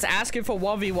man's asking for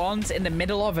 1v1s in the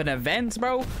middle of an event,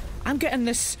 bro. I'm getting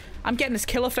this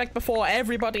kill effect before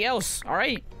everybody else. All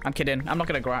right. I'm kidding. I'm not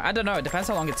going to grind. I don't know. It depends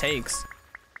how long it takes.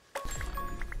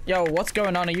 Yo, what's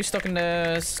going on? Are you stuck in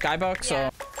the skybox?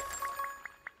 Yeah.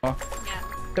 Or... Yeah.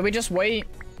 Do we just wait?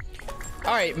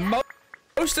 All right. Yeah.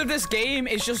 Most of this game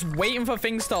is just waiting for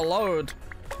things to load.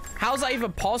 How's that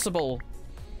even possible?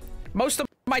 Most of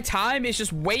my time is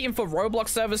just waiting for Roblox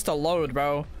servers to load,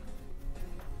 bro.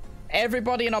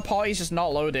 Everybody in our party is just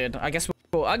not loaded. I guess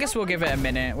we'll give it a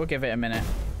minute. We'll give it a minute.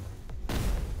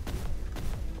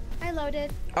 I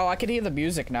loaded. Oh, I can hear the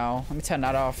music now. Let me turn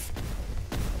that off.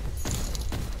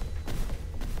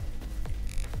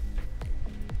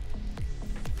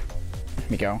 Here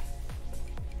we go.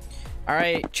 All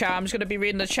right, chat. I'm just gonna be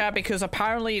reading the chat because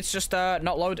apparently it's just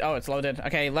not loaded. Oh, it's loaded.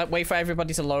 Okay, wait for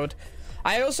everybody to load.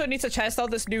 I also need to test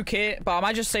out this new kit, but I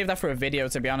might just save that for a video,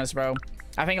 to be honest, bro.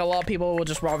 I think a lot of people will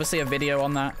just rather see a video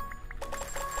on that.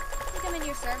 I think I'm in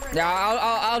your server.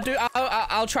 Yeah,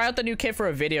 I'll try out the new kit for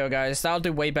a video, guys. That'll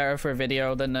do way better for a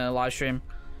video than a live stream.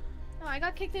 Oh, I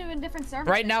got kicked into a different server.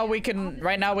 Right now we can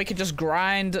just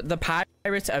grind the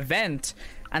pirate event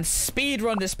and speed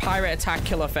run this pirate attack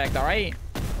kill effect. All right.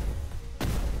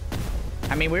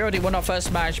 I mean, we already won our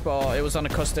first match, but it was on the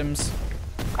customs.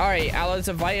 All right, Alan's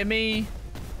invited me.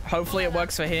 Hopefully it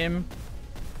works for him.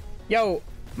 Yo,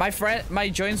 my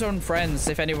join zone friends,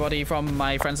 if anybody from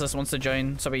my friends list wants to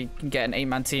join, so we can get an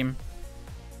 8-man team.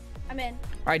 I'm in.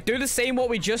 All right, do the same what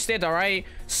we just did, all right?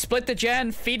 Split the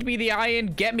gen, feed me the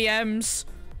iron, get me M's,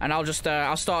 and I'll just,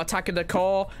 I'll start attacking the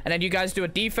core, and then you guys do a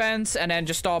defense, and then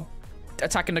just start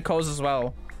attacking the cores as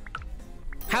well.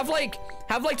 Have like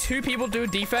 2 people do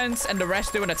defense, and the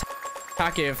rest do an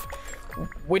attack if...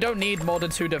 We don't need more than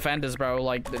 2 defenders, bro.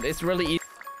 Like, it's really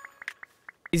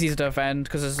easy to defend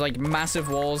because there's like massive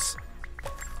walls.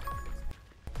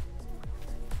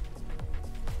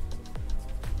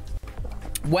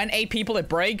 When 8 people, it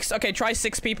breaks. Okay, try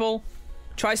 6 people.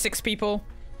 Try 6 people.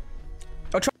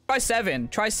 Or try 7.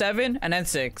 Try 7 and then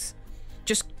 6.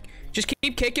 Just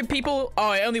keep kicking people.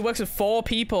 Oh, it only works with 4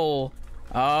 people.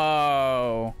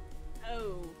 Oh.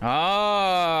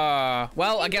 Ah,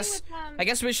 well, I guess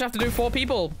we should have to do 4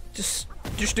 people. Just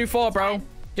do 4, bro.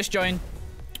 Just join.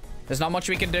 There's not much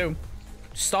we can do.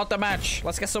 Just start the match.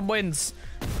 Let's get some wins.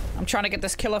 I'm trying to get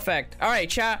this kill effect. All right,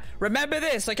 chat. Remember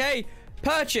this, okay?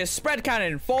 Purchase spread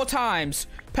cannon 4 times.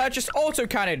 Purchase auto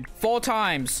cannon 4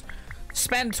 times.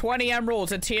 Spend 20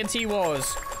 emeralds in TNT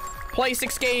Wars. Play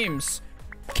 6 games.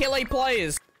 Kill 8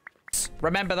 players.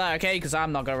 Remember that, okay? Because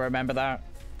I'm not going to remember that.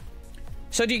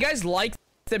 So do you guys like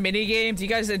the mini game? Do you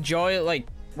guys enjoy it? Like,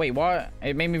 wait, what?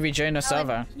 It made me rejoin the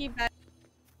server.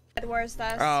 Bedwars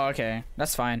does. Oh, okay.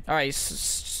 That's fine. All right,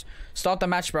 start the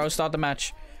match, bro. Start the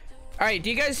match. All right,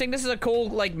 do you guys think this is a cool,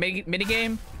 like, mini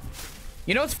game?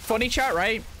 You know what's funny, chat,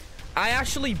 right? I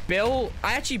actually built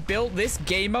this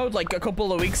game mode, like, a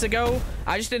couple of weeks ago.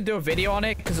 I just didn't do a video on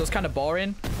it because it was kind of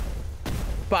boring.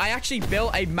 But I actually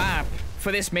built a map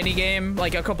for this mini game,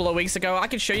 like, a couple of weeks ago. I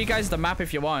can show you guys the map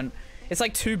if you want. It's,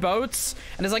 like, 2 boats,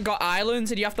 and it's, like, got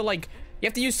islands, and you have to, like... You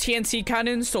have to use TNT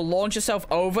cannons to launch yourself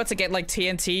over to get, like,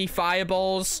 TNT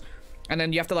fireballs. And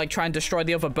then you have to, like, try and destroy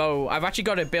the other boat. I've actually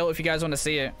got it built if you guys want to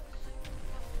see it.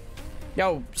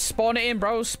 Yo, spawn it in,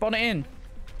 bro. Spawn it in.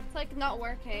 It's, like, not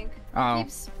working. Oh. It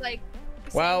keeps, like,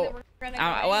 well,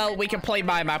 we can play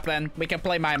my map then. We can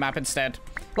play my map instead.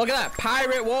 Look at that.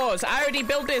 Pirate Wars. I already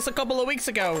built this a couple of weeks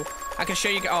ago. I can show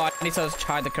you. Oh, I need to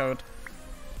hide the code.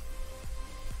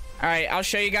 All right, I'll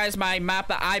show you guys my map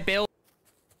that I built.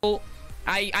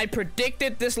 I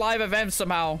predicted this live event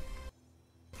somehow.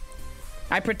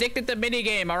 I predicted the mini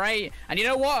game, all right? And you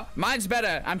know what? Mine's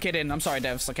better. I'm kidding. I'm sorry,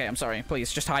 devs. Okay, I'm sorry.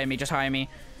 Please, just hire me. Just hire me.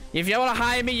 If you want to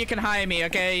hire me, you can hire me,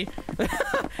 okay?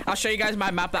 I'll show you guys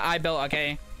my map that I built,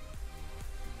 okay?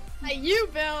 That you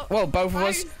built. Well, both of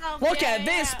us. Yourself. Look Yeah, at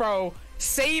this, bro.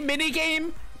 Same mini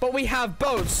game, but we have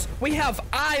boats. We have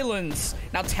islands.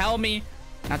 Now tell me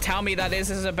that this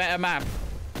is a better map.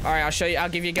 All right, I'll show you. I'll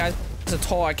give you guys a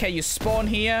tour, okay? You spawn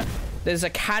here. There's a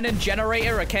cannon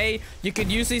generator, okay? You can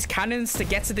use these cannons to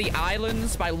get to the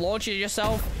islands by launching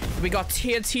yourself. We got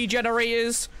TNT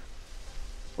generators.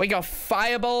 We got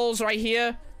fireballs right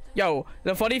here. Yo,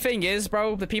 the funny thing is,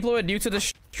 bro, the people who are new to the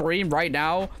stream right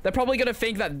now, they're probably gonna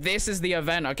think that this is the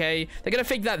event, okay? They're gonna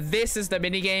think that this is the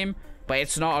minigame, but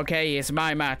it's not, okay? It's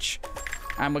my match.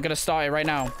 And we're gonna start it right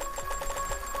now.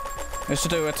 Let's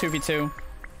do a 2v2.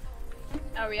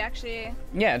 Are we actually?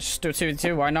 Yeah, just do a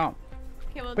 2v2. Why not?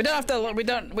 Okay, We don't have to. We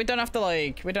don't have to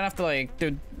like.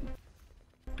 Dude,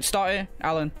 start it,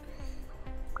 Alan.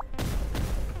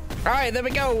 All right, there we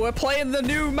go. We're playing the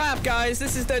new map, guys.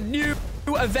 This is the new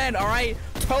event. All right,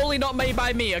 totally not made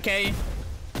by me. Okay.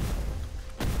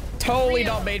 Totally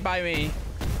not made by me.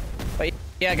 But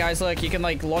yeah, guys, look, you can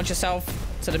like launch yourself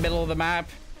to the middle of the map,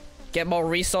 get more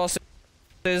resources,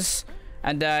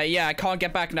 and yeah, I can't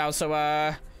get back now.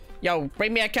 So yo,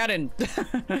 bring me a cannon.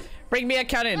 Bring me a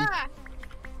cannon. Ah!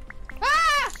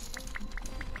 Ah!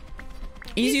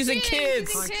 He's using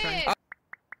kids. Kids.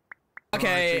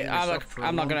 Okay,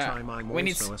 I'm not gonna. We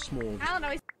need. I don't know.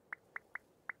 He's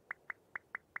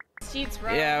cheats,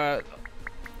 bro. Yeah.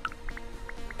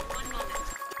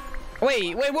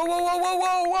 Wait, whoa,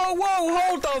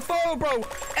 hold the phone, bro.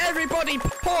 Everybody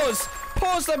pause.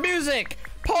 Pause the music.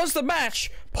 Pause the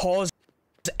match. Pause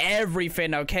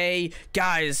everything, okay?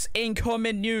 Guys,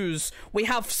 incoming news. We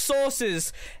have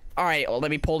sources. All right, well,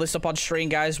 let me pull this up on stream,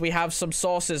 guys. We have some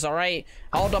sources, all right?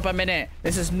 Hold up a minute.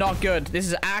 This is not good. This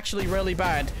is actually really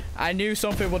bad. I knew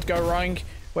something would go wrong.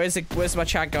 Where's my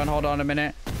chat going? Hold on a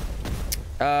minute.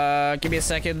 Give me a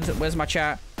second. Where's my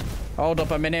chat? Hold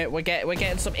up a minute. We're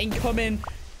getting some incoming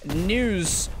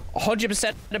news.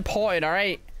 100% important, all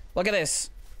right? Look at this.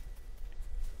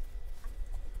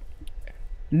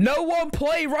 No one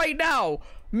play right now.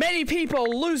 Many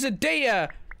people losing data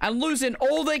and losing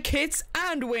all their kits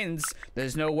and wins.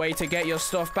 There's no way to get your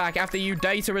stuff back after your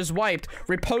data is wiped.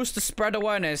 Repost to spread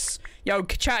awareness. Yo,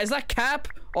 chat, is that cap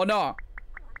or not?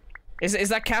 Is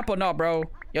that cap or not, bro?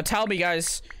 Yo, tell me,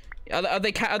 guys. Are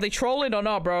they trolling or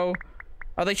not, bro?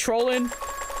 Are they trolling?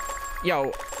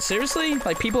 Yo, seriously?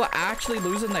 Like, people are actually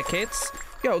losing their kits?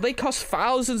 Yo, they cost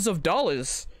thousands of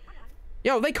dollars.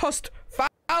 Yo, they cost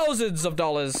thousands of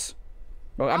dollars.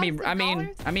 Well, I mean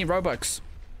Robux.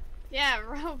 Yeah,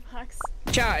 Robux.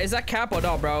 Chat, is that cap or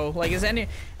not, bro? Like, is any,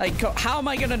 like, how am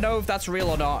I gonna know if that's real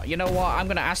or not? You know what? I'm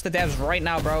gonna ask the devs right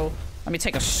now, bro. Let me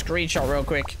take a screenshot real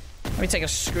quick. Let me take a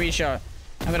screenshot.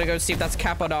 I'm gonna go see if that's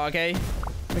cap or not, okay?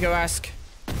 Let me go ask.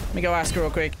 Let me go ask real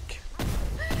quick.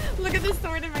 Look at the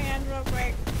sword in my hand real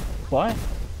quick. What?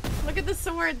 Look at the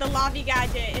sword, the lobby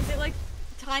gadget. Is it like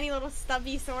tiny little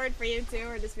stubby sword for you too,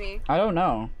 or just me? I don't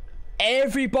know.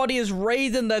 Everybody is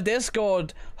raiding the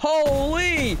Discord.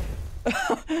 Holy!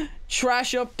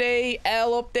 Trash update,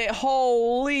 L update.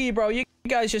 Holy, bro. You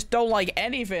guys just don't like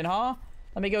anything, huh?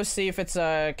 Let me go see if it's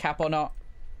a cap or not.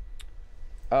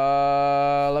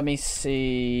 Let me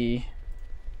see.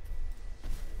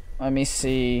 Let me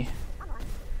see.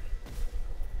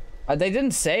 They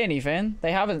didn't say anything.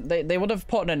 They haven't. They would have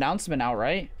put an announcement out,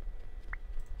 right?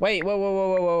 Wait,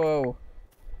 whoa.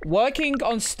 Working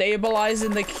on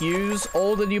stabilizing the queues.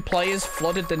 All the new players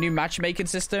flooded the new matchmaking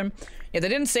system. Yeah, they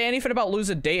didn't say anything about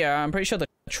losing data. I'm pretty sure they're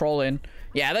trolling.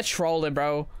 Yeah, they're trolling,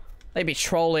 bro. They be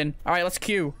trolling. All right, let's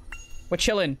queue. We're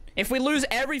chilling. If we lose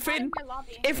everything,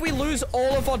 if we lose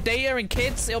all of our data and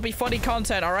kits, it'll be funny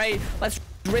content. All right, let's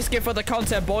risk it for the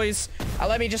content, boys.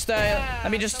 Let me just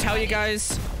tell you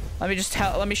guys.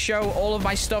 Let me show all of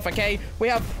my stuff. Okay, we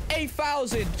have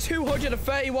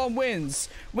 8,231 wins.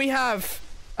 We have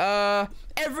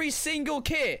every single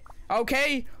kit.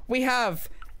 Okay, we have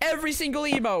every single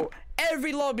emote,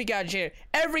 every lobby gadget,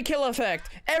 every kill effect,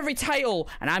 every title,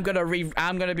 and I'm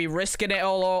gonna be risking it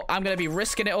all. I'm gonna be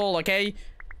risking it all, okay?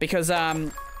 Because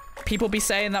people be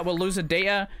saying that we're losing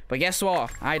data, but guess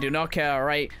what? I do not care. All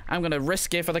right, I'm gonna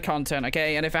risk it for the content,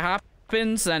 okay? And if it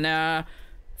happens, then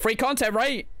free content,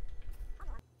 right?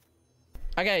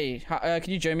 Okay, can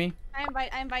you join me? I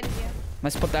invited you.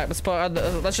 Let's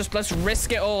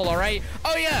risk it all right?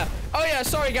 Oh yeah,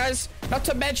 sorry guys. Not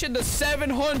to mention the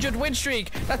 700 win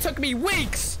streak that took me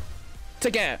weeks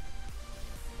to get.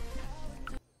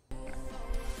 All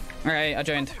right, I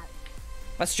joined.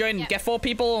 Let's join. Yeah. Get 4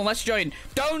 people and let's join.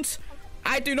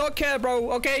 I do not care,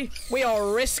 bro, okay? We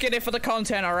are risking it for the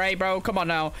content, all right, bro? Come on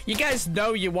now. You guys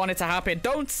know you want it to happen.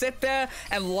 Don't sit there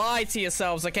and lie to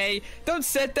yourselves, okay? Don't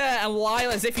sit there and lie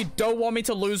as if you don't want me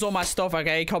to lose all my stuff,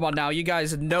 okay? Come on now. You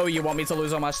guys know you want me to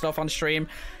lose all my stuff on stream.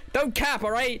 Don't cap, all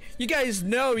right? You guys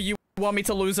know you want me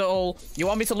to lose it all. You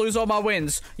want me to lose all my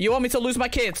wins. You want me to lose my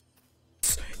kids.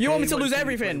 You want me to lose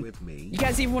everything. You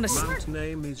guys even want to...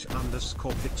 Name is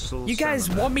 _pixel. You guys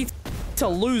want me to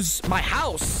lose my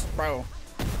house, bro. All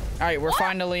right, we're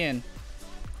finally in.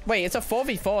 Wait, it's a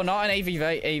 4v4, not an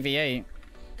AV8.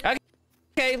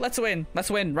 Okay, let's win.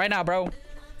 Let's win right now, bro.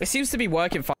 It seems to be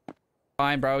working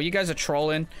fine, bro. You guys are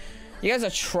trolling. You guys are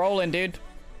trolling, dude.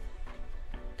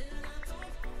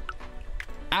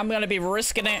 I'm gonna be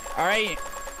risking it, all right?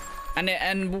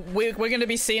 And we're gonna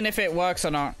be seeing if it works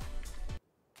or not.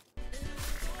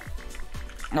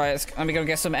 All right, let me go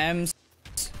get some M's.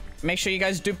 Make sure you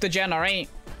guys dupe the gen, all right?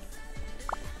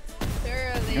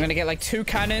 I'm gonna get like 2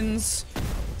 cannons,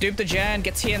 dupe the gen,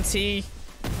 get TNT,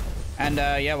 and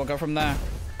yeah, we'll go from there.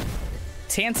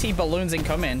 TNT balloons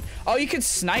incoming. Oh, you can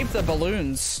snipe the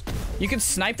balloons. You can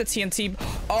snipe the TNT.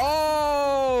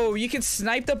 Oh, you can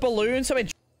snipe the balloon so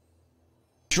it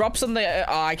drops on the...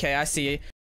 oh, okay, I see.